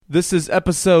This is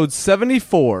episode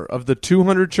 74 of the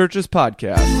 200 Churches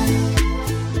podcast.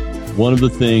 One of the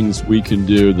things we can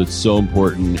do that's so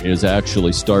important is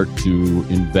actually start to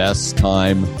invest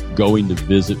time going to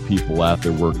visit people at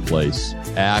their workplace,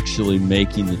 actually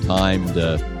making the time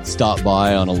to stop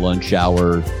by on a lunch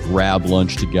hour, grab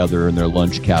lunch together in their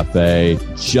lunch cafe,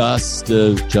 just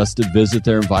to visit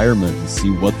their environment and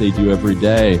see what they do every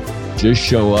day. Just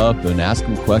show up and ask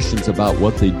them questions about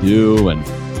what they do and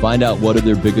find out what are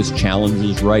their biggest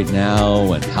challenges right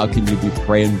now and how can you be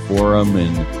praying for them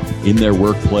and in their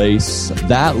workplace.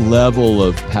 That level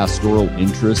of pastoral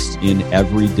interest in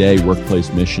everyday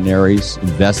workplace missionaries,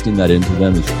 investing that into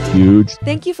them is huge.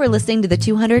 Thank you for listening to the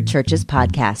 200 Churches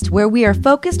podcast, where we are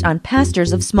focused on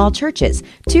pastors of small churches,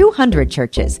 200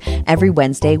 churches. Every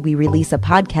Wednesday, we release a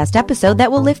podcast episode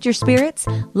that will lift your spirits,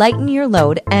 lighten your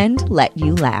load, and let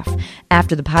you laugh.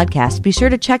 After the podcast, be sure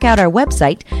to check out our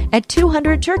website at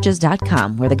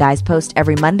 200churches.com, where the guys post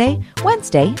every Monday,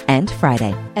 Wednesday, and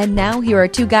Friday. And now, here are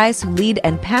two guys who lead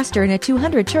and pastor in a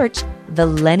 200 church, the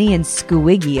Lenny and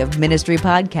Squiggy of ministry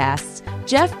podcasts,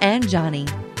 Jeff and Johnny.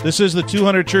 This is the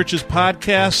 200 Churches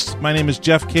podcast. My name is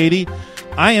Jeff Cady.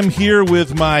 I am here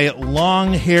with my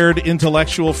long-haired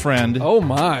intellectual friend. Oh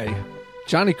my.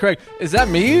 Johnny Craig. Is that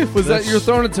me? That you're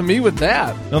throwing it to me with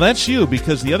that? No, that's you,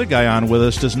 because the other guy on with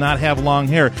us does not have long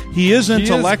hair. He is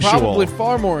intellectual. He is probably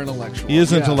far more intellectual. He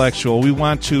is intellectual. We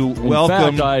want to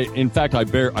welcome... In fact, I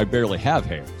barely have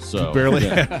hair. So barely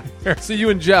yeah. have hair. So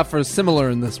you and Jeff are similar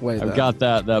in this way, I've got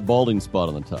that balding spot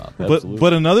on the top.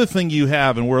 But another thing you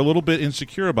have, and we're a little bit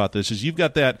insecure about this, is you've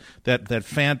got that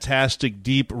fantastic,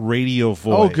 deep radio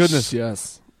voice. Oh, goodness,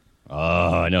 yes. Oh,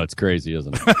 I know. It's crazy,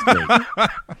 isn't it? It's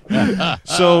crazy.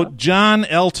 So, John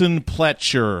Elton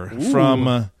Pletcher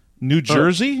from New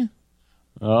Jersey?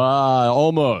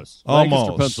 Almost.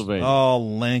 Lancaster, Pennsylvania. Oh,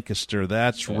 Lancaster.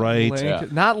 That's right.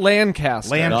 Not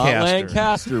Lancaster. Not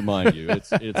Lancaster, mind you.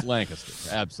 It's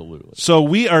Lancaster. Absolutely. So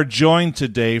we are joined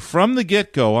today from the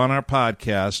get-go on our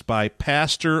podcast by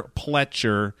Pastor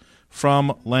Pletcher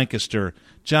from Lancaster.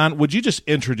 John, would you just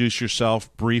introduce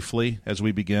yourself briefly as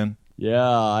we begin? Yeah,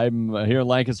 I'm here in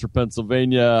Lancaster,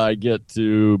 Pennsylvania. I get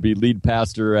to be lead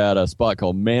pastor at a spot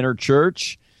called Manor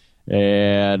Church,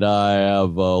 and I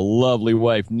have a lovely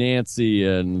wife, Nancy,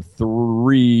 and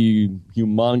 3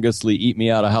 humongously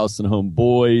eat-me-out-of-house and home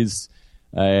boys,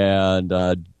 and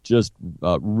just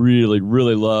really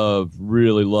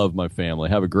love my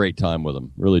family. Have a great time with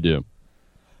them. Really do.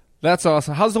 That's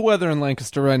awesome. How's the weather in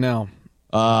Lancaster right now?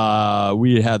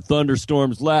 We had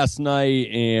thunderstorms last night,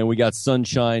 and we got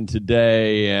sunshine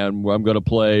today, and I'm going to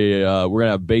play, we're going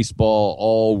to have baseball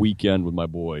all weekend with my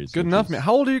boys. Good enough, man.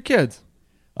 How old are your kids?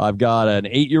 I've got an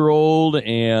 8-year-old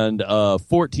and a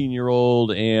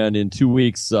 14-year-old, and in 2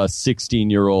 weeks, a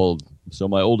 16-year-old. So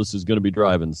my oldest is going to be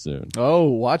driving soon. Oh,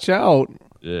 watch out.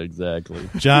 Exactly.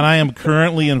 John, I am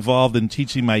currently involved in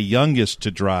teaching my youngest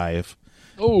to drive.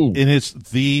 Oh. And it's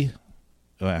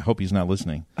I hope he's not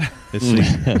listening.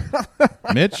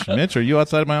 Mitch, are you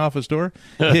outside of my office door?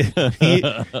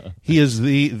 He is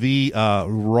the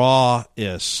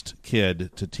rawest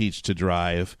kid to teach to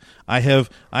drive. I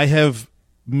have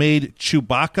made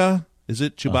Chewbacca. Is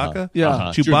it Chewbacca?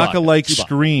 Yeah. Chewbacca-like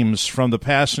screams from the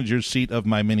passenger seat of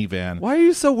my minivan. Why are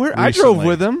you so weird? I drove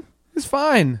with him. He's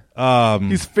fine.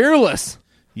 He's fearless.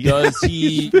 Does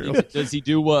he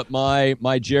do what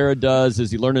my Jared does?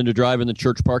 Is he learning to drive in the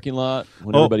church parking lot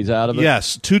when everybody's out of it?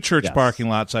 Yes, 2 church parking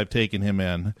lots I've taken him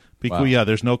in. Because, Wow.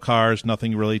 there's no cars,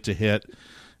 nothing really to hit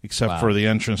except for the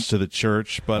entrance to the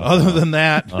church. But other than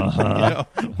that,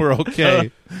 we're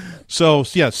okay. So,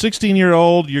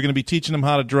 16-year-old, you're going to be teaching him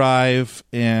how to drive,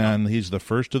 and he's the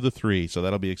first of the 3, so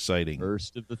that'll be exciting.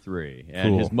 First of the 3.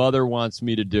 And Cool. his mother wants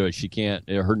me to do it. She can't,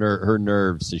 her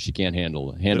nerves, so she can't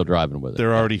handle driving with it.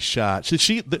 They're already shot.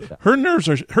 Her nerves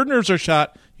are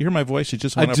shot. You hear my voice? She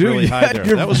just went I up do, really high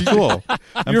there. That was cool.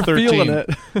 I'm You're 13. feeling it.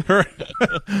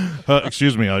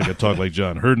 Excuse me, I got to talk like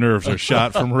John. Her nerves are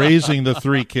shot from raising the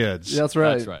 3 kids. That's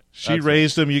right. That's right. She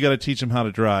raised them. You got to teach them how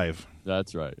to drive.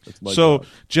 That's right. That's my So, job.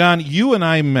 John, you and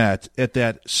I met at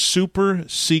that super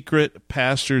secret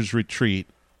pastor's retreat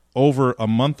over a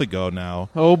month ago now.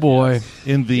 Oh boy.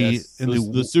 In the Yes, in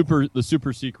the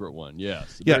super secret one,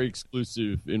 yes. Yeah. Very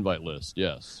exclusive invite list,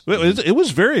 yes. it was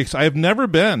very. I have never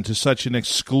been to such an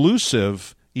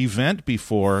exclusive event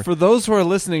before. For those who are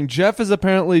listening, Jeff is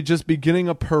apparently just beginning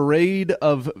a parade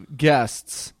of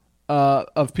guests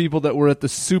of people that were at the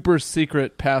super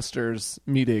secret pastors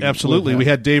meeting. Absolutely. We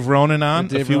had Dave Ronan on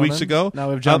Dave a few weeks Ronan. ago. Now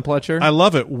we have John Pletcher. I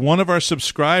love it. One of our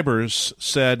subscribers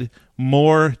said,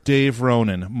 more Dave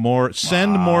Ronan.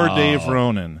 Send more Dave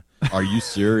Ronan. Are you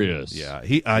serious? Yeah,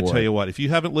 I tell you what, if you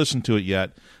haven't listened to it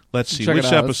yet, let's see. Check it Which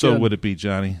out. It's episode good. would it be,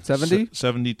 Johnny? 70?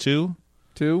 72?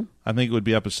 2? I think it would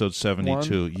be episode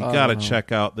 72. One? You got to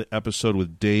check out the episode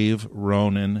with Dave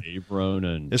Ronan. Dave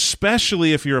Ronan.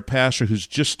 Especially if you're a pastor who's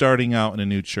just starting out in a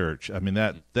new church. I mean,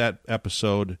 that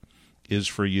episode is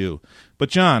for you. But,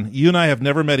 John, you and I have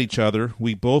never met each other.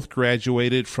 We both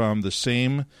graduated from the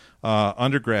same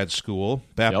undergrad school,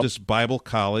 Baptist Bible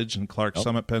College in Clark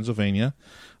Summit, Pennsylvania,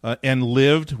 and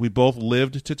we both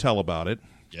lived to tell about it.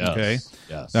 Yes. Okay.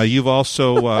 Yes. Now, you've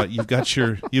also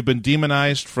you've been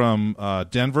demonized from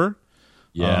Denver.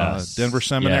 Yes. Denver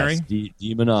Seminary. Yes.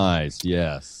 Demonized,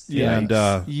 yes. And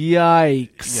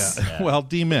Yikes. yeah, well,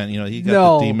 D-men, he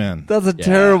got the D-men. That's a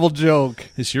terrible joke.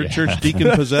 Is your church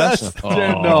deacon possessed?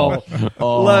 No.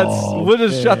 We'll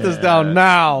just shut this down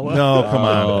now. No, come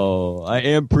on. Oh, I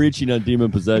am preaching on demon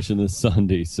possession this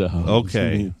Sunday, so.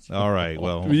 Okay. All right.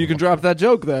 Well, You can drop that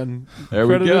joke then. There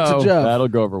we Credit it go. to Jeff. That'll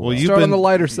go over well. Start on the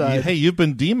lighter side. Hey, you've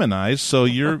been demonized, so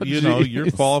you're you're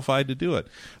qualified to do it.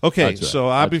 Okay, That's right. so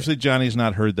obviously Johnny's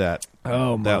not heard that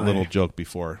my. little joke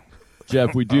before.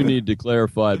 Jeff, we do need to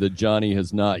clarify that Johnny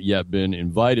has not yet been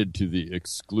invited to the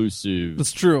exclusive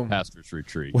That's true. pastor's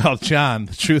retreat. Well, John,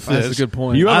 the truth That's is, a good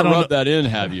point. You I haven't don't rubbed that in,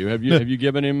 have you? Have you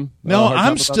given him? No, a hard time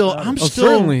I'm about still, that? I'm Oh, still,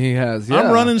 certainly he has. Yeah.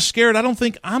 I'm running scared. I don't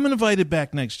think I'm invited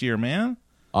back next year, man.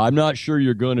 I'm not sure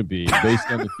you're going to be, based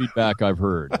on the feedback I've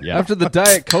heard. Yeah. After the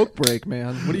Diet Coke break,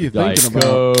 man. What are you Diet thinking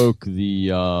about? Coke,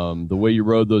 the way you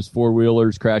rode those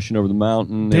four-wheelers crashing over the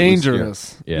mountain.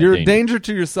 Dangerous. Yeah, You're a dangerous. danger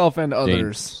to yourself and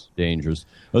others. Dangerous.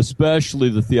 Especially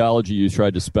the theology you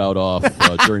tried to spout off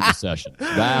during the session.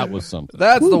 That was something.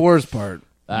 That's the worst part.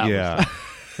 That Yeah.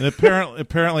 And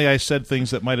apparently I said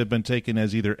things that might have been taken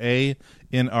as either A,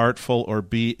 inartful, or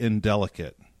B,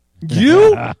 indelicate.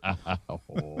 You?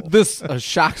 This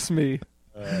shocks me.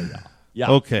 Yeah.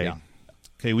 Okay. Yeah.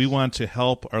 Okay, we want to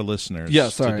help our listeners Yeah,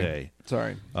 sorry. today.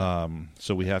 Sorry.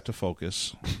 So we have to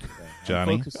focus.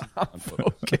 Johnny,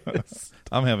 Focus.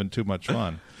 I'm having too much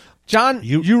fun. John,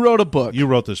 you wrote a book. You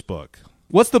wrote this book.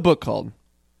 What's the book called?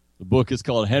 The book is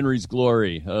called Henry's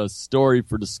Glory, a story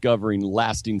for discovering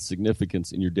lasting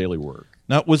significance in your daily work.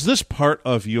 Now, was this part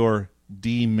of your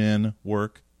D-Min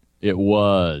work? It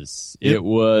was. It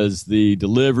was the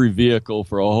delivery vehicle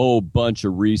for a whole bunch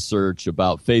of research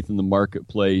about faith in the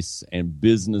marketplace and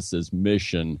business as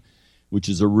mission, which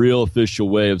is a real official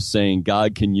way of saying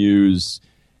God can use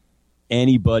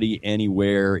anybody,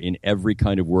 anywhere, in every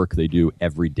kind of work they do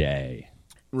every day.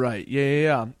 Right.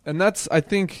 Yeah. And that's I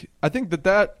think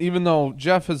that even though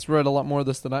Jeff has read a lot more of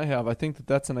this than I have, I think that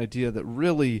that's an idea that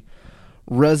really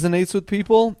resonates with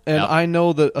people, and Yep. I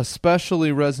know that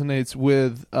especially resonates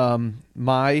with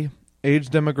my age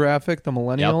demographic, the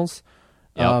millennials.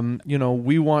 Yep.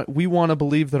 We want to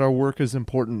believe that our work is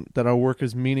important, that our work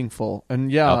is meaningful,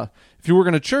 and Yep. if you work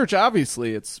in a church,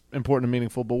 obviously it's important and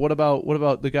meaningful. But what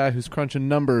about the guy who's crunching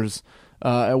numbers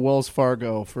at Wells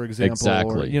Fargo, for example,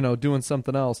 Exactly. or doing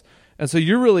something else? And so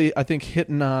you're really, I think,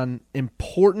 hitting on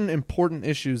important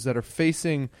issues that are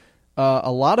facing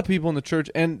a lot of people in the church,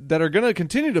 and that are going to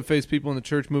continue to face people in the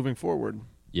church moving forward.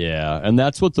 Yeah, and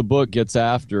that's what the book gets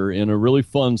after in a really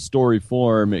fun story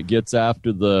form. It gets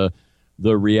after the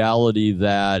reality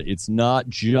that it's not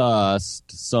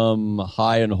just some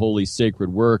high and holy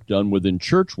sacred work done within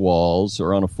church walls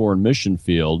or on a foreign mission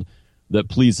field that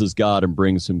pleases God and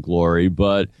brings him glory,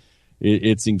 but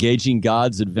it's engaging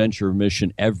God's adventure of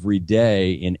mission every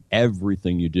day in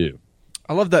everything you do.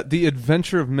 I love that, the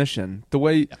adventure of mission. The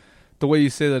way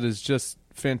you say that is just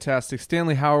fantastic.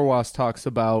 Stanley Hauerwas talks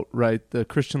about, right, the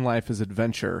Christian life is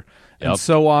adventure. And Yep.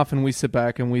 so often we sit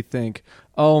back and we think,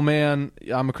 oh man,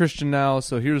 I'm a Christian now,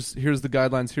 so here's the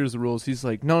guidelines, here's the rules. He's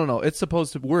like, no, it's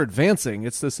supposed to, we're advancing.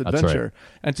 It's this That's adventure. right.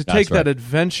 And to That's take that right.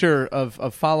 adventure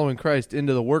of following Christ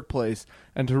into the workplace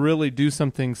and to really do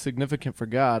something significant for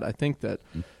God, I think that,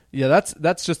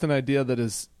 that's just an idea that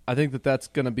is, I think that's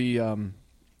going to be,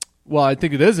 well, I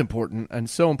think it is important, and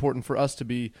so important for us to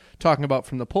be talking about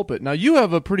from the pulpit. Now, you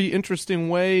have a pretty interesting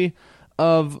way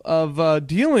of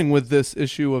dealing with this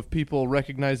issue of people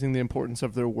recognizing the importance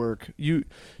of their work. You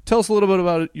tell us a little bit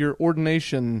about your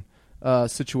ordination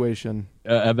situation.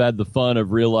 I've had the fun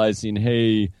of realizing,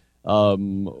 hey,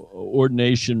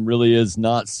 ordination really is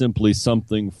not simply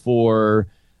something for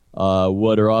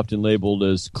what are often labeled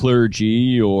as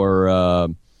clergy or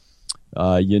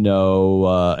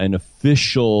an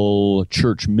official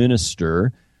church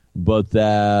minister, but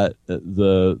that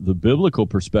the biblical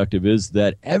perspective is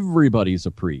that everybody's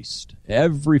a priest.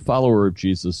 Every follower of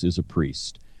Jesus is a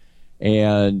priest.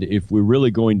 And if we're really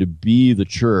going to be the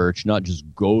church, not just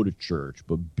go to church,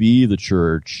 but be the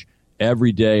church,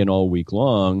 every day and all week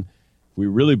long, we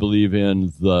really believe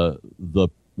in the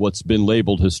what's been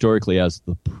labeled historically as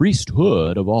the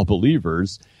priesthood of all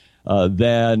believers,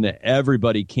 then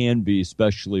everybody can be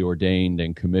specially ordained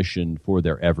and commissioned for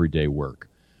their everyday work.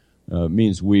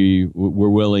 Means we're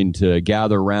willing to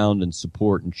gather around and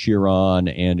support and cheer on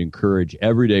and encourage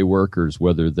everyday workers,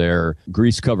 whether they're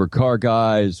grease-covered car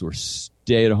guys or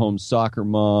stay-at-home soccer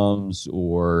moms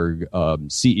or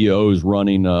CEOs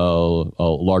running a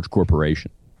large corporation.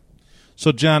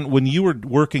 So, John, when you were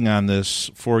working on this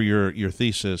for your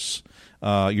thesis,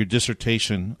 your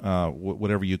dissertation,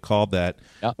 whatever you called that,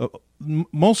 yeah.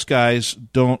 Most guys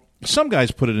don't. Some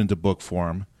guys put it into book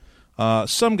form.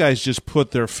 Some guys just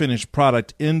put their finished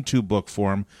product into book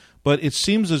form. But it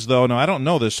seems as though, now I don't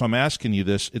know this, so I'm asking you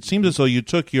this. It seems as though you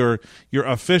took your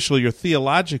official, your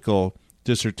theological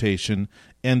dissertation,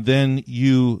 and then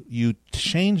you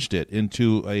changed it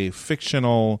into a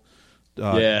fictional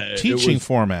teaching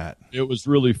format. It was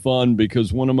really fun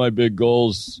because one of my big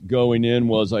goals going in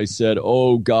was I said,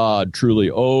 oh God, truly,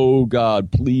 oh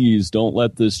God, please don't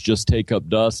let this just take up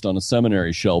dust on a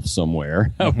seminary shelf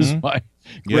somewhere. That was my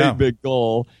great big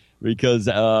goal because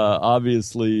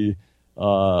obviously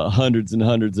hundreds and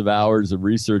hundreds of hours of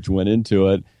research went into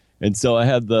it. And so I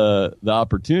had the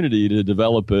opportunity to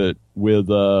develop it with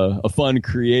a fun,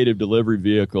 creative delivery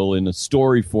vehicle in a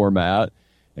story format.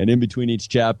 And in between each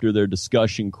chapter, there are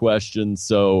discussion questions.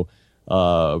 So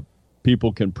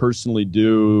people can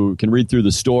read through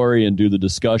the story and do the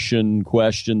discussion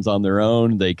questions on their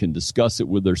own. They can discuss it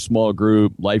with their small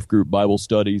group, life group, Bible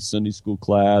study, Sunday school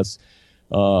class.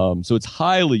 So it's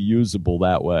highly usable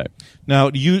that way. Now,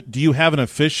 do you have an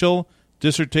official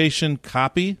dissertation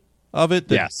copy of it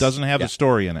that doesn't have the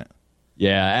story in it?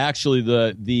 Yeah, actually,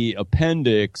 the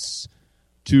appendix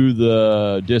to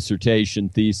the dissertation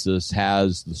thesis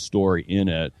has the story in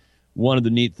it. One of the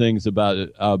neat things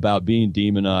about being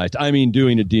demonized,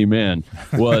 doing a demon,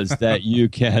 was that you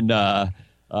can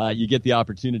you get the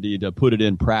opportunity to put it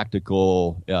in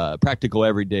practical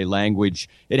everyday language.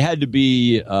 It had to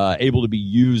be able to be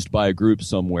used by a group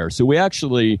somewhere. So we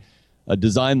actually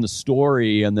designed the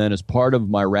story, and then as part of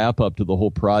my wrap-up to the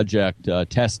whole project,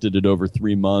 tested it over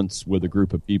 3 months with a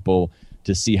group of people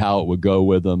to see how it would go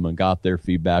with them and got their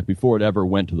feedback before it ever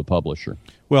went to the publisher.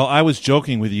 Well, I was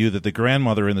joking with you that the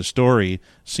grandmother in the story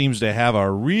seems to have a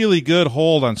really good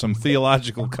hold on some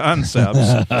theological concepts.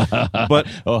 But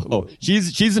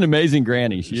she's an amazing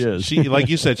granny. She is. She, like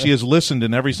you said, she has listened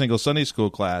in every single Sunday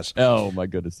school class. Oh, my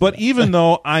goodness. But even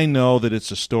though I know that it's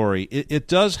a story, it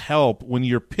does help when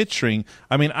you're picturing.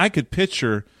 I could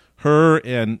picture her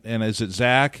and is it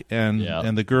Zach and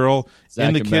the girl Zach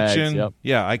in the kitchen. Mags, yep.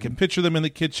 Yeah, I can picture them in the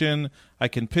kitchen. I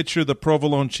can picture the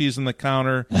provolone cheese on the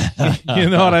counter. You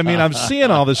know what I mean? I'm seeing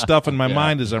all this stuff in my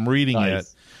mind as I'm reading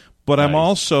it. But I'm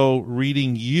also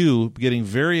reading you getting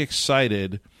very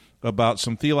excited about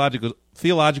some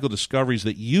theological discoveries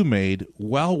that you made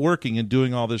while working and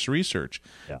doing all this research.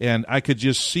 Yeah. And I could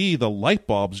just see the light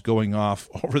bulbs going off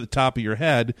over the top of your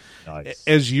head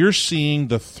as you're seeing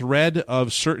the thread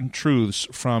of certain truths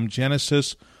from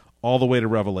Genesis all the way to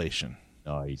Revelation.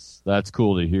 Nice. That's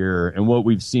cool to hear. And what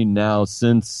we've seen now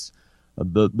since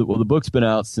the book's been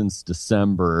out since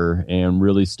December and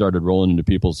really started rolling into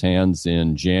people's hands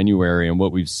in January. And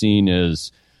what we've seen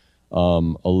is a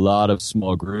lot of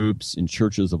small groups in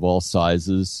churches of all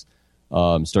sizes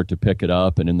start to pick it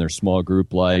up, and in their small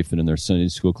group life and in their Sunday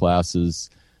school classes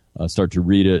start to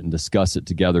read it and discuss it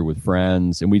together with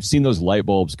friends. And we've seen those light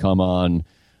bulbs come on.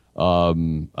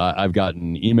 I've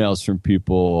gotten emails from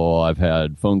people. I've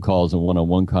had phone calls and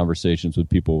one-on-one conversations with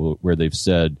people where they've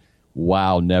said,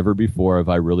 wow, never before have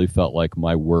I really felt like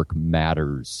my work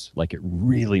matters, like it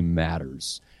really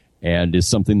matters, and is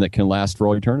something that can last for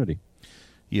all eternity.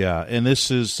 Yeah, and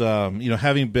this is,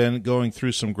 having been going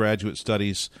through some graduate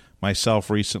studies myself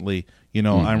recently,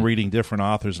 I'm reading different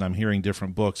authors and I'm hearing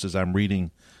different books as I'm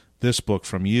reading this book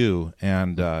from you.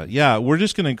 And, we're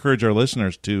just going to encourage our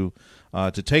listeners to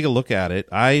take a look at it.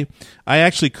 I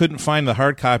actually couldn't find the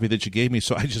hard copy that you gave me,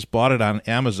 so I just bought it on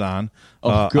Amazon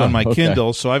on my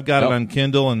Kindle. So I've got it on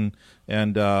Kindle,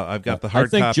 and I've got the hard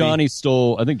copy. I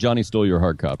think Johnny stole your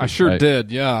hard copy. I sure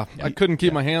did, yeah. I couldn't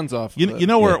keep my hands off of it. You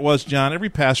know where it was, John? Every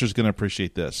pastor's going to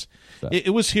appreciate this.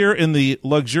 It was here in the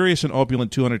luxurious and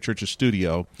opulent 200 Churches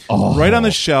studio, right on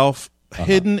the shelf,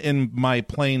 hidden in my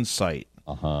plain sight.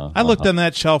 I looked on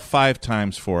that shelf 5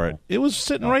 times for it. It was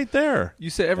sitting right there. You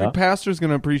say every pastor is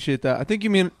going to appreciate that. I think you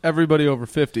mean everybody over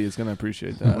 50 is going to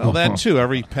appreciate that. Well, that too.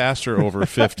 Every pastor over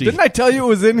 50. Didn't I tell you it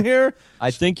was in here?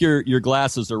 I think your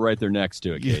glasses are right there next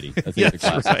to it, Katie. I think the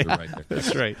glasses are right there.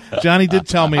 That's right. Johnny did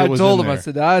tell me it was I told in him, there. I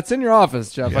said, it's in your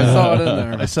office, Jeff. I saw it in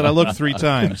there. I said, I looked 3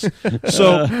 times.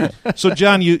 So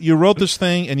John, you wrote this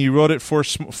thing, and you wrote it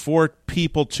for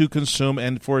people to consume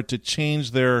and for it to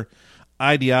change their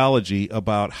ideology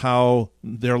about how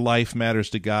their life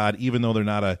matters to God, even though they're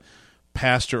not a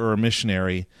pastor or a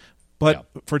missionary. But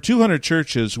for 200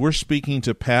 churches, we're speaking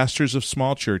to pastors of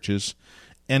small churches.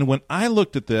 And when I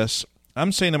looked at this,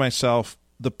 I'm saying to myself,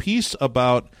 the piece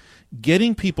about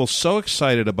getting people so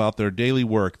excited about their daily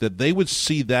work that they would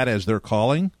see that as their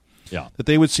calling, that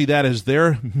they would see that as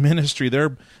their ministry,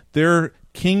 their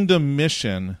kingdom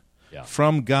mission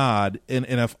from God. And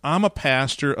if I'm a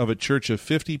pastor of a church of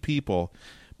 50 people,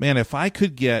 man, if I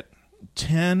could get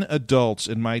 10 adults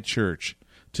in my church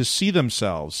to see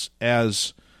themselves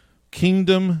as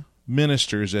kingdom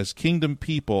ministers, as kingdom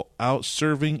people out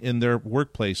serving in their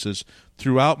workplaces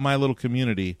throughout my little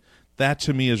community, that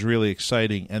to me is really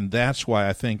exciting. And that's why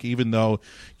I think even though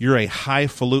you're a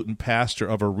highfalutin pastor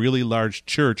of a really large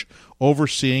church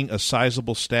overseeing a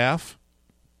sizable staff,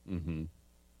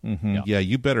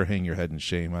 you better hang your head in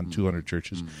shame on 200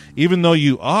 churches. Even though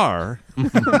you are,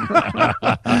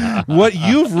 what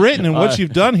you've written and what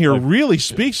you've done here really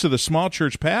speaks to the small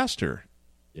church pastor.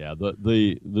 Yeah,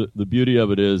 the beauty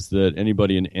of it is that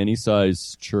anybody in any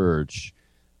size church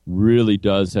really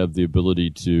does have the ability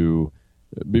to,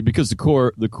 because the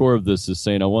core of this is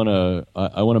saying I want to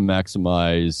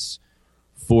maximize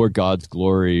for God's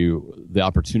glory the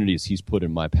opportunities He's put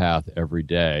in my path every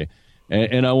day.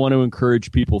 And I want to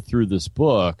encourage people through this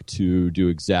book to do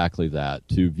exactly that,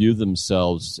 to view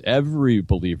themselves, every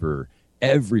believer,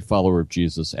 every follower of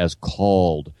Jesus, as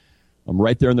called.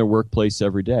 Right there in their workplace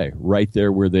every day, right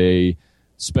there where they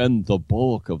spend the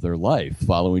bulk of their life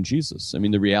following Jesus. I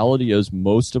mean, the reality is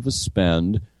most of us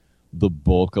spend the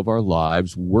bulk of our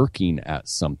lives working at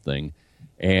something.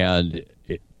 And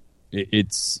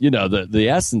it's the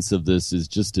essence of this is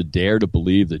just to dare to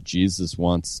believe that Jesus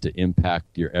wants to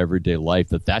impact your everyday life,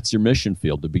 that's your mission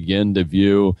field, to begin to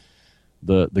view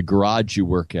the garage you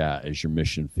work at as your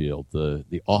mission field,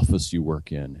 the office you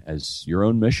work in as your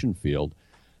own mission field,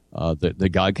 that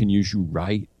God can use you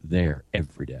right there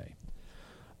every day.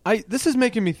 This is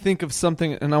making me think of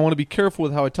something, and I want to be careful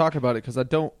with how I talk about it because I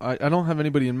don't have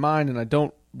anybody in mind, and I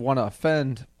don't want to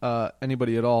offend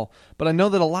anybody at all. But I know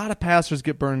that a lot of pastors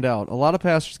get burned out. A lot of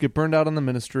pastors get burned out on the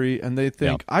ministry, and they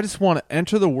think, I just want to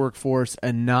enter the workforce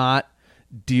and not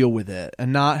deal with it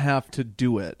and not have to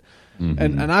do it.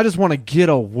 And I just want to get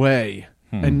away.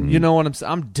 And you know what I'm saying?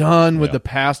 I'm done with the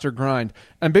pastor grind.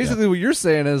 And basically what you're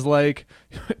saying is like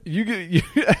you get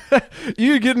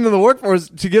into the workforce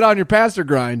to get on your pastor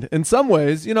grind in some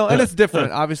ways, and it's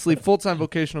different. Obviously, full-time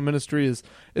vocational ministry is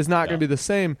not going to be the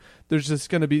same. There's just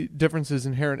going to be differences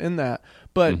inherent in that.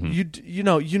 But you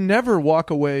never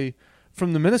walk away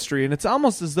from the ministry, and it's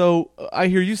almost as though I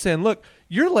hear you saying, "Look,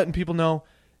 you're letting people know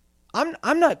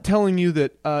I'm not telling you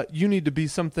that you need to be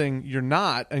something you're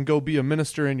not and go be a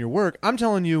minister in your work. I'm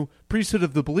telling you, priesthood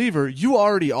of the believer, you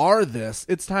already are this.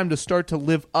 It's time to start to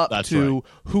live up to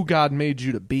who God made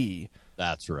you to be."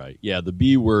 That's right. Yeah, the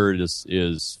B word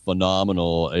is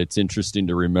phenomenal. It's interesting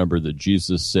to remember that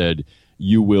Jesus said,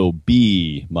 "You will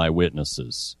be my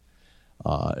witnesses."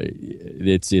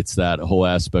 It's that whole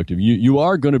aspect of you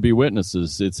are going to be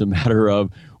witnesses. It's a matter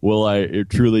of, will I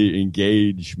truly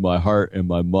engage my heart and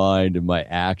my mind and my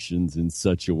actions in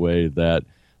such a way that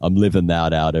I'm living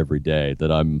that out every day,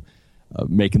 that I'm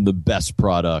making the best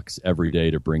products every day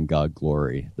to bring God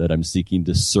glory, that I'm seeking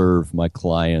to serve my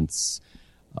clients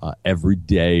every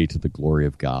day to the glory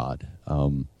of God.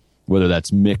 Whether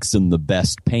that's mixing the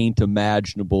best paint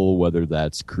imaginable, whether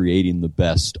that's creating the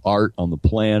best art on the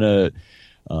planet,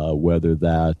 whether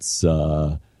that's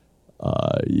in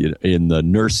the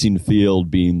nursing field,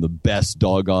 being the best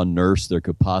doggone nurse there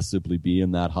could possibly be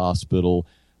in that hospital,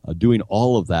 doing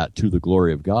all of that to the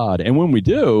glory of God. And when we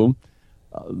do,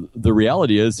 the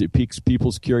reality is it piques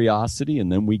people's curiosity,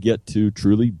 and then we get to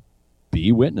truly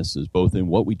be witnesses, both in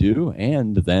what we do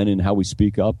and then in how we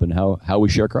speak up and how we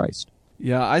share Christ.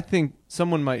 Yeah, I think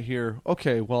someone might hear,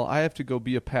 okay, well, I have to go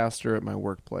be a pastor at my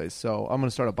workplace, so I'm going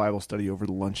to start a Bible study over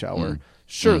the lunch hour.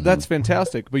 Sure, that's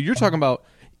fantastic, but you're talking about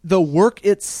the work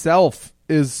itself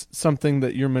is something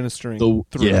that you're ministering through.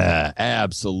 Yeah,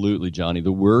 absolutely, Johnny.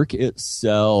 The work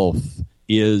itself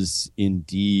is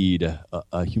indeed a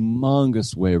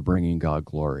humongous way of bringing God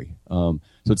glory. So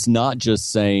it's not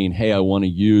just saying, hey, I want to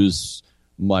use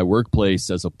my workplace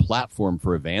as a platform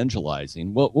for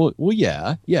evangelizing. Well,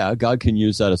 yeah, God can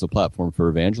use that as a platform for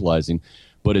evangelizing,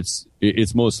 but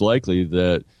it's most likely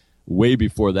that way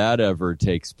before that ever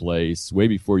takes place, way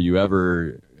before you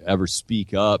ever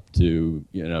speak up to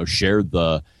share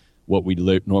what we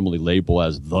normally label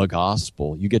as the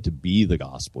gospel, you get to be the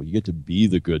gospel. You get to be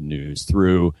the good news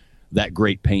through that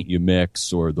great paint you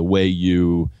mix, or the way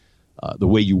you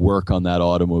work on that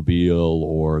automobile,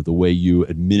 or the way you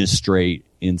administrate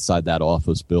inside that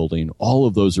office building. All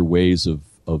of those are ways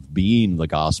of being the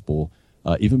gospel,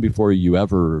 even before you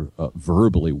ever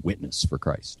verbally witness for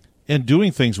Christ. And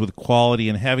doing things with quality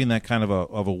and having that kind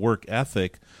of a work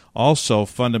ethic also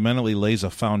fundamentally lays a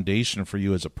foundation for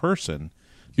you as a person.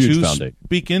 Huge foundation.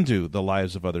 Speak into the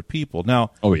lives of other people.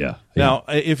 Now, Now,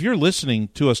 if you're listening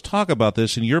to us talk about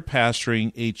this and you're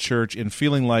pastoring a church and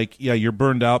feeling like, you're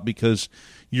burned out because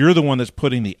you're the one that's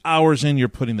putting the hours in, you're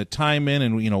putting the time in,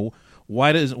 and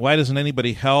why doesn't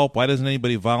anybody help? Why doesn't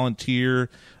anybody volunteer?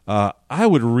 I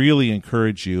would really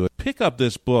encourage you, pick up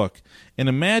this book and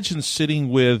imagine sitting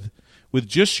with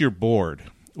just your board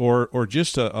or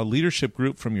just a leadership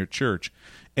group from your church,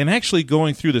 and actually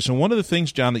going through this. And one of the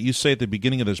things, John, that you say at the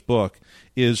beginning of this book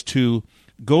is to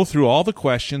go through all the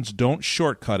questions, don't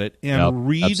shortcut it, and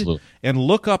read absolutely. And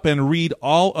look up and read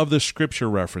all of the scripture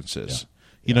references.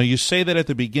 Yeah. You say that at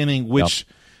the beginning, which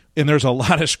and there's a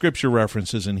lot of scripture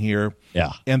references in here.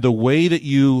 Yeah. And the way that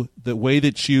you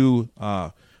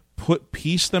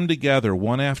piece them together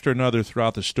one after another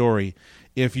throughout the story,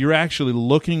 if you're actually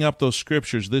looking up those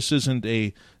scriptures, this isn't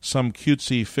some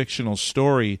cutesy fictional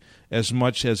story as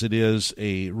much as it is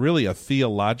really a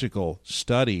theological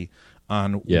study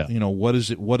on what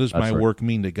does my work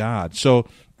mean to God. So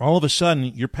all of a sudden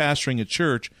you're pastoring a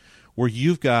church where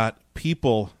you've got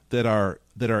people that are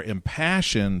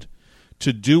impassioned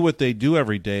to do what they do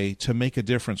every day to make a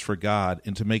difference for God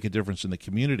and to make a difference in the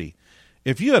community.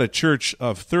 If you had a church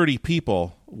of 30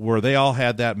 people where they all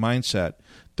had that mindset,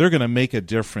 they're going to make a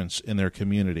difference in their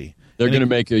community. They're going to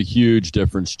make a huge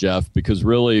difference, Jeff, because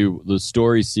really the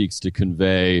story seeks to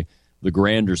convey the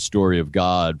grander story of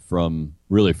God from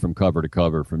cover to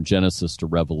cover, from Genesis to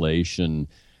Revelation.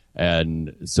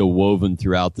 And so woven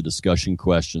throughout the discussion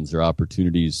questions are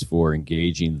opportunities for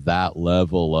engaging that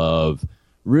level of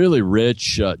really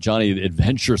rich, Johnny,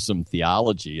 adventuresome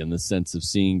theology in the sense of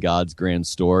seeing God's grand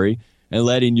story and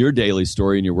letting your daily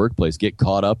story in your workplace get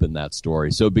caught up in that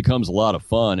story. So it becomes a lot of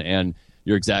fun. And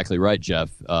you're exactly right, Jeff.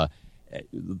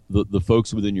 The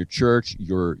folks within your church,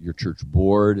 your church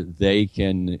board, they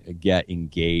can get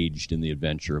engaged in the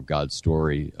adventure of God's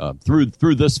story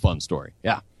through this fun story.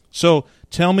 Yeah. So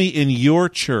tell me, in your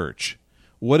church,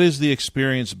 what has the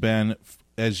experience been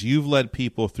as you've led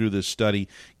people through this study?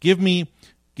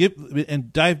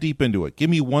 And dive deep into it. Give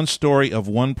me one story of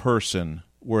one person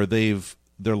where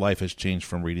their life has changed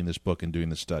from reading this book and doing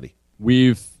the study.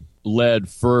 We've led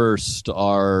first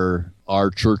our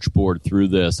church board through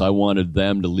this. I wanted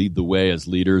them to lead the way as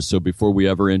leaders. So before we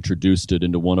ever introduced it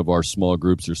into one of our small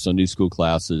groups or Sunday school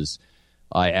classes,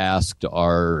 I asked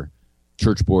our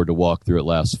church board to walk through it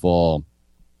last fall.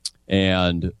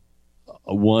 And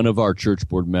one of our church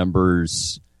board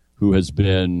members, who has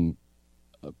been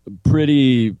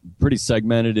pretty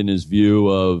segmented in his view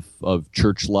of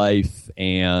church life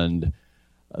and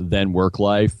then work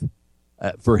life,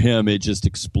 for him it just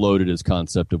exploded his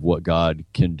concept of what God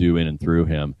can do in and through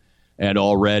him. And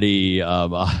already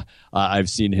I've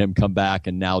seen him come back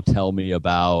and now tell me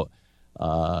about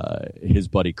his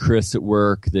buddy Chris at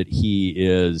work that he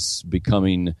is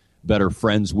becoming better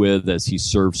friends with as he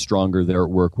serves stronger there at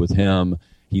work with him.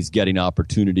 He's getting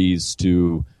opportunities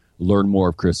to learn more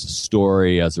of Chris's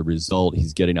story. As a result,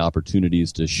 he's getting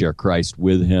opportunities to share Christ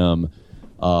with him.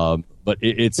 But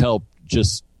it's helped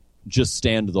just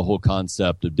stand the whole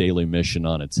concept of daily mission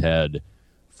on its head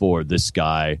for this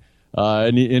guy.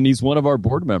 And he's one of our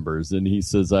board members, and he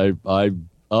says, I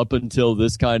up until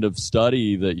this kind of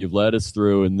study that you've led us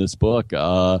through in this book,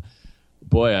 I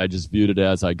just viewed it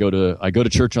as I go to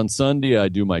church on Sunday, I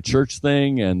do my church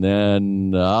thing, and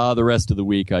then the rest of the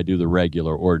week I do the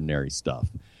regular, ordinary stuff.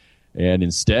 And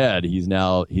instead, he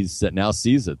now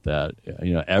sees it that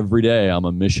every day I'm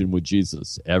a mission with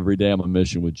Jesus. Every day I'm a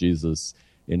mission with Jesus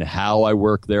in how I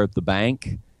work there at the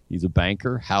bank. He's a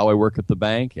banker. How I work at the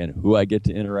bank and who I get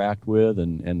to interact with,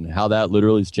 and how that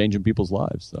literally is changing people's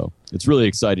lives. So it's really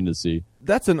exciting to see.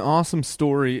 That's an awesome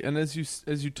story. And as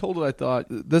you told it, I thought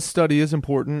this study is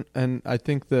important. And I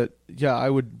think that, I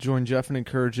would join Jeff in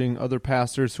encouraging other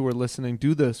pastors who are listening,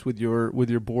 do this with your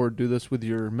board, do this with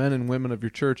your men and women of your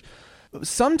church.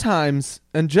 sometimes,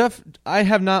 and Jeff, I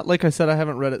have not, like I said, I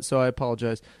haven't read it, so I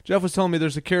apologize. Jeff was telling me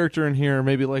there's a character in here,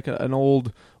 maybe like an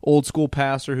old school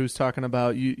pastor who's talking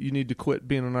about you need to quit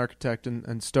being an architect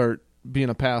and start being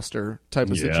a pastor type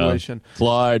of situation.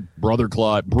 Clyde. Brother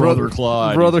Clyde.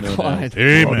 Amen. Brother Clyde.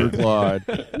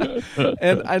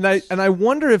 and I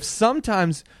wonder if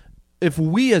sometimes, if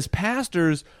we as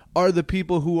pastors are the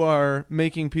people who are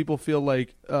making people feel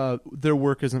like their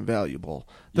work isn't valuable,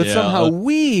 that somehow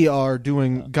we are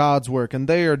doing God's work and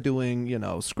they are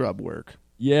doing, scrub work.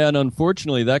 Yeah, and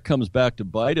unfortunately that comes back to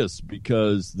bite us,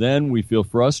 because then we feel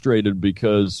frustrated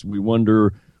because we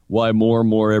wonder why more and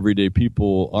more everyday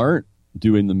people aren't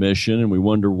doing the mission, and we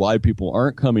wonder why people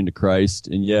aren't coming to Christ.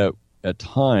 And yet at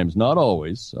times, not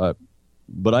always,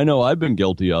 but I know I've been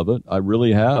guilty of it. I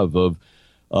really have, of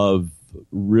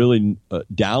really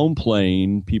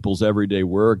downplaying people's everyday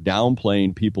work,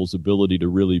 downplaying people's ability to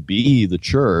really be the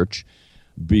church,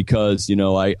 because,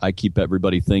 I keep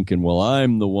everybody thinking, well,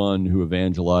 I'm the one who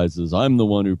evangelizes, I'm the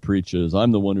one who preaches,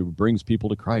 I'm the one who brings people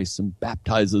to Christ and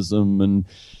baptizes them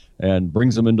and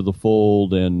brings them into the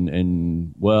fold,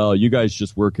 and well, you guys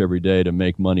just work every day to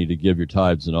make money to give your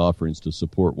tithes and offerings to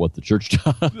support what the church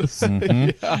does,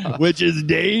 which is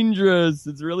dangerous.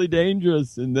 It's really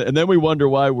dangerous, and then we wonder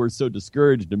why we're so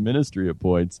discouraged in ministry at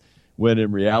points, when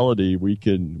in reality we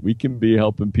can be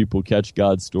helping people catch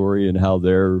God's story and how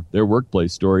their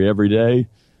workplace story every day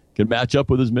can match up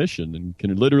with His mission and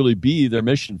can literally be their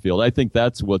mission field. I think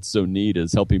that's what's so neat,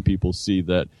 is helping people see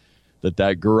that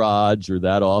garage or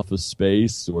that office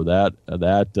space or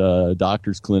that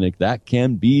doctor's clinic, that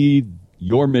can be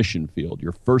your mission field,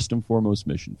 your first and foremost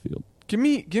mission field. Give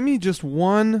me just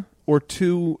one or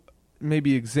two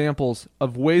maybe examples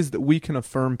of ways that we can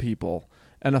affirm people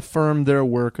and affirm their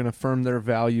work and affirm their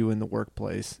value in the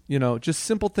workplace. Just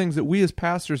simple things that we as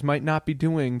pastors might not be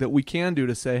doing that we can do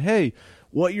to say, hey,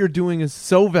 what you're doing is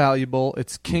so valuable,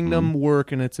 it's kingdom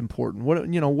work, and it's important.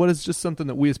 What is just something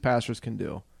that we as pastors can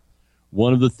do?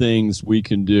 One of the things we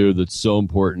can do that's so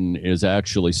important is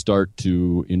actually start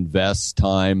to invest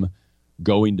time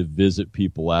going to visit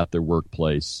people at their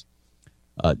workplace.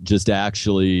 Just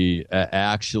actually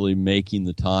making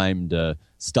the time to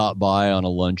stop by on a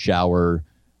lunch hour,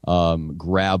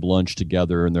 grab lunch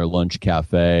together in their lunch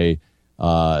cafe,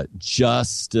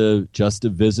 just to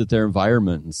visit their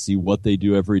environment and see what they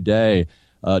do every day.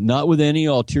 Not with any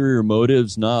ulterior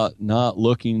motives, not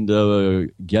looking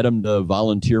to get them to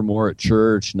volunteer more at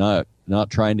church, not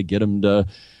trying to get them to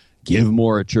give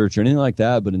more at church or anything like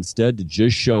that, but instead to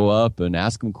just show up and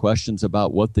ask them questions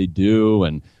about what they do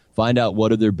and find out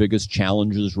what are their biggest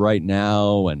challenges right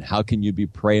now and how can you be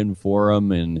praying for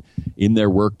them and in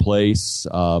their workplace.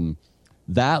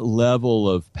 That level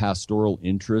of pastoral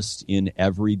interest in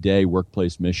everyday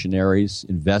workplace missionaries,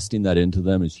 investing that into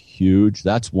them is huge.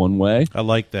 That's one way. I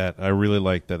like that. I really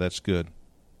like that. That's good.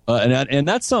 And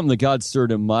that's something that God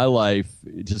stirred in my life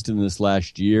just in this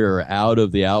last year out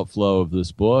of the outflow of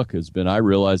this book has been, I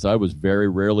realized I was very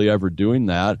rarely ever doing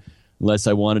that unless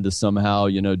I wanted to somehow,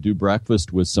 do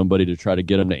breakfast with somebody to try to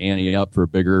get them to ante up for a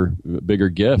bigger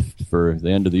gift for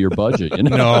the end of the year budget.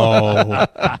 No,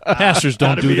 pastors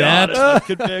don't do that.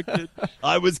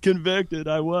 I was convicted.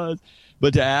 I was.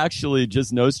 But to actually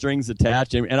just no strings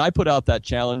attached, and I put out that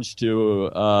challenge to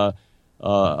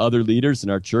other leaders in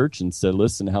our church and said,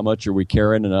 listen, how much are we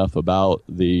caring enough about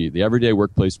the everyday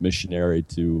workplace missionary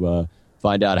to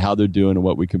find out how they're doing and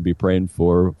what we can be praying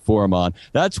for them on.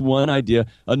 That's one idea.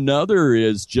 Another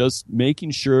is just making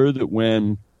sure that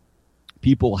when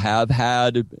people have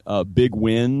had big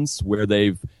wins where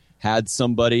they've had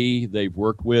somebody they've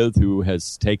worked with who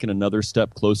has taken another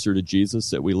step closer to Jesus,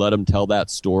 that we let them tell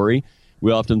that story.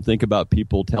 We often think about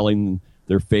people telling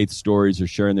their faith stories or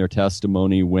sharing their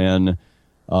testimony when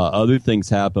other things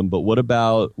happen. But what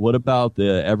about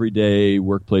the everyday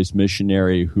workplace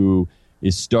missionary who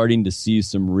is starting to see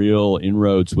some real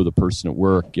inroads with a person at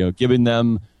work, giving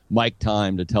them mic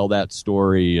time to tell that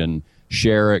story and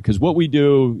share it. Because what we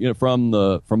do, from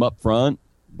up front,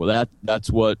 well,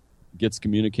 that's what gets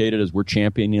communicated as we're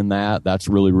championing that. That's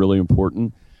really, really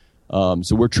important.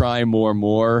 So we're trying more and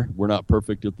more. We're not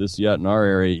perfect at this yet in our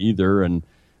area either, and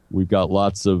we've got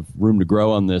lots of room to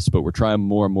grow on this, but we're trying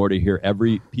more and more to hear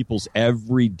people's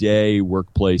everyday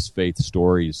workplace faith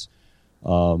stories.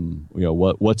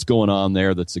 What's going on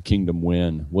there that's a kingdom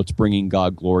win, what's bringing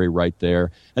God glory right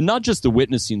there, and not just the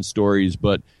witnessing stories,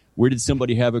 but where did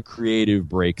somebody have a creative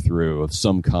breakthrough of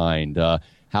some kind?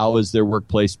 How has their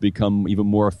workplace become even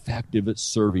more effective at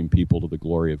serving people to the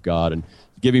glory of God? And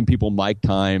giving people mic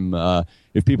time.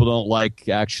 If people don't like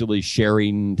actually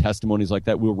sharing testimonies like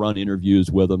that, we'll run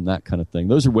interviews with them, that kind of thing.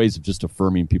 Those are ways of just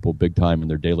affirming people big time in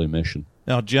their daily mission.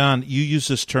 Now, John, you use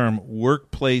this term,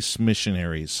 workplace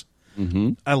missionaries.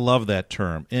 Mm-hmm. I love that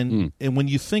term. And when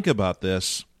you think about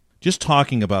this, just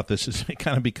talking about this, it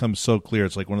kind of becomes so clear.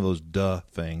 It's like one of those duh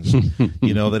things,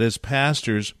 that as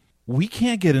pastors, we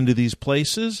can't get into these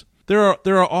places. There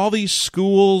are all these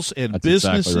schools and That's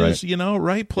businesses, exactly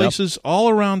right? Places all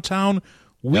around town.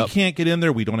 We can't get in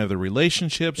there. We don't have the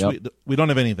relationships. We don't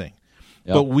have anything.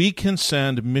 But we can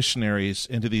send missionaries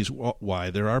into these. Why?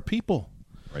 There are people.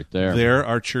 Right there. There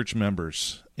are church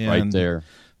members. And right there.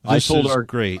 This is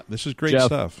great. This is great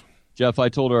stuff. Jeff, I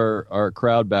told our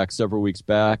crowd back several weeks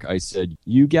back, I said,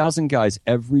 you gals and guys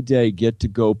every day get to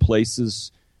go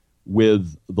places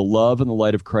with the love and the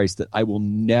light of Christ that I will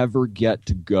never get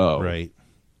to go. Right.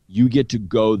 You get to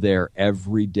go there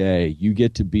every day. You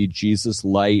get to be Jesus'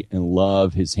 light and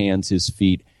love, his hands, his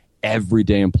feet, every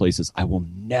day in places I will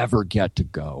never get to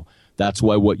go. That's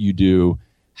why what you do,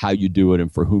 how you do it,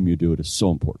 and for whom you do it is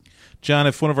so important. John,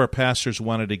 if one of our pastors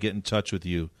wanted to get in touch with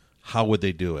you, how would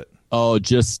they do it? Oh,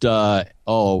 just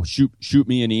shoot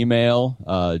me an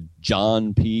email,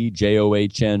 John P,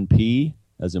 JOHNP,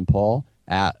 as in Paul,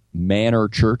 at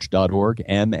manorchurch.org,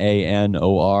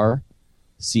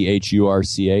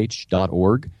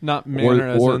 MANORCHURCH.org. Not manner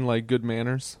as in like good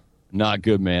manners? Not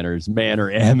good manners. Manor,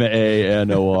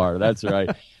 MANOR. That's right.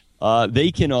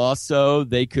 They could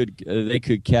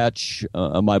catch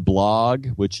my blog,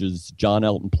 which is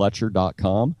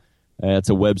johneltonpletcher.com.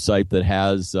 It's a website that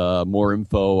has more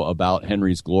info about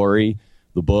Henry's Glory,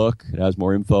 the book. It has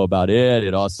more info about it.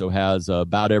 It also has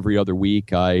about every other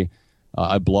week I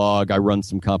blog. I run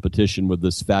some competition with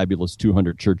this fabulous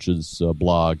 200 Churches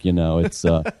blog. It's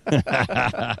I'm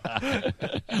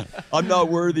not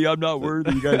worthy. You guys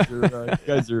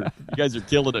are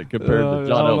killing it compared to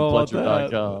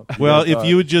JohnEltonPletcher.com. Well, if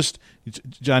you would just,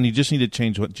 John, you just need to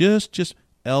change what just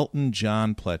Elton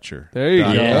John Pletcher. There you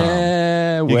go.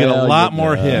 Yeah, you get a lot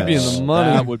more hits. Be in the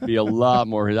money. That would be a lot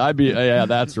more hits.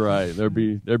 That's right. There'd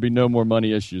be no more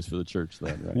money issues for the church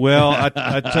then. Right? Well,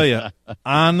 I tell you,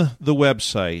 on the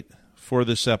website for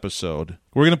this episode,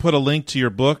 we're going to put a link to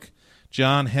your book,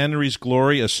 John, Henry's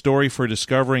Glory, A Story for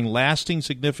Discovering Lasting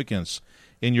Significance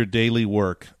in Your Daily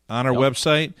Work. On our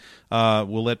website,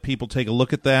 we'll let people take a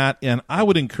look at that. And I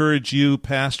would encourage you,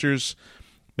 pastors,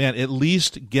 man, at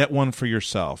least get one for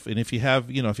yourself. And if you have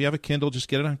a Kindle, just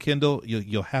get it on Kindle.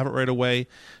 You'll have it right away.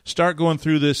 Start going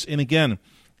through this. And again,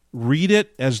 read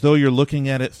it as though you're looking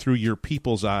at it through your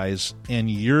people's eyes, and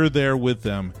you're there with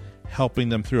them, helping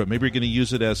them through it. Maybe you're going to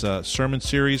use it as a sermon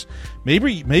series.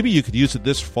 Maybe you could use it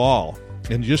this fall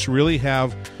and just really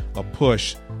have a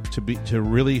push to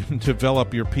really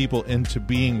develop your people into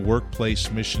being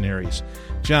workplace missionaries.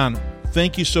 John,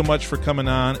 thank you so much for coming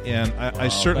on, and I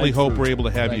certainly hope we're able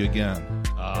to have you again.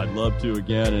 I'd love to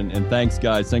again, and thanks,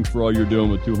 guys. Thanks for all you're doing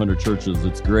with 200 Churches.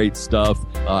 It's great stuff.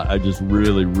 I just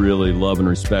really, really love and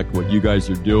respect what you guys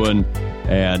are doing,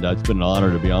 and it's been an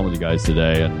honor to be on with you guys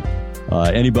today. And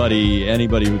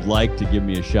anybody who'd like to give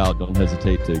me a shout, don't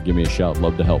hesitate to give me a shout.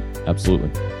 Love to help. Absolutely.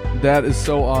 That is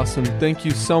so awesome. Thank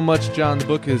you so much, John. The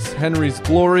book is Henry's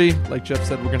Glory. Like Jeff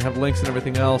said, we're going to have links and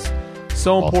everything else.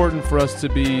 So important for us to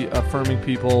be affirming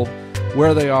people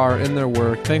where they are in their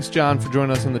work. Thanks, John, for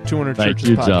joining us on the 200 Churches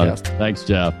podcast. John. Thanks,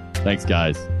 Jeff. Thanks,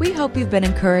 guys. We hope you've been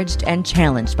encouraged and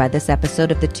challenged by this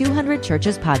episode of the 200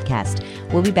 Churches podcast.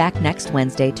 We'll be back next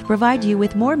Wednesday to provide you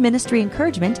with more ministry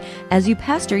encouragement as you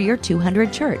pastor your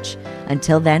 200 church.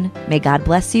 Until then, may God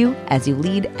bless you as you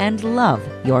lead and love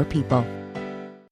your people.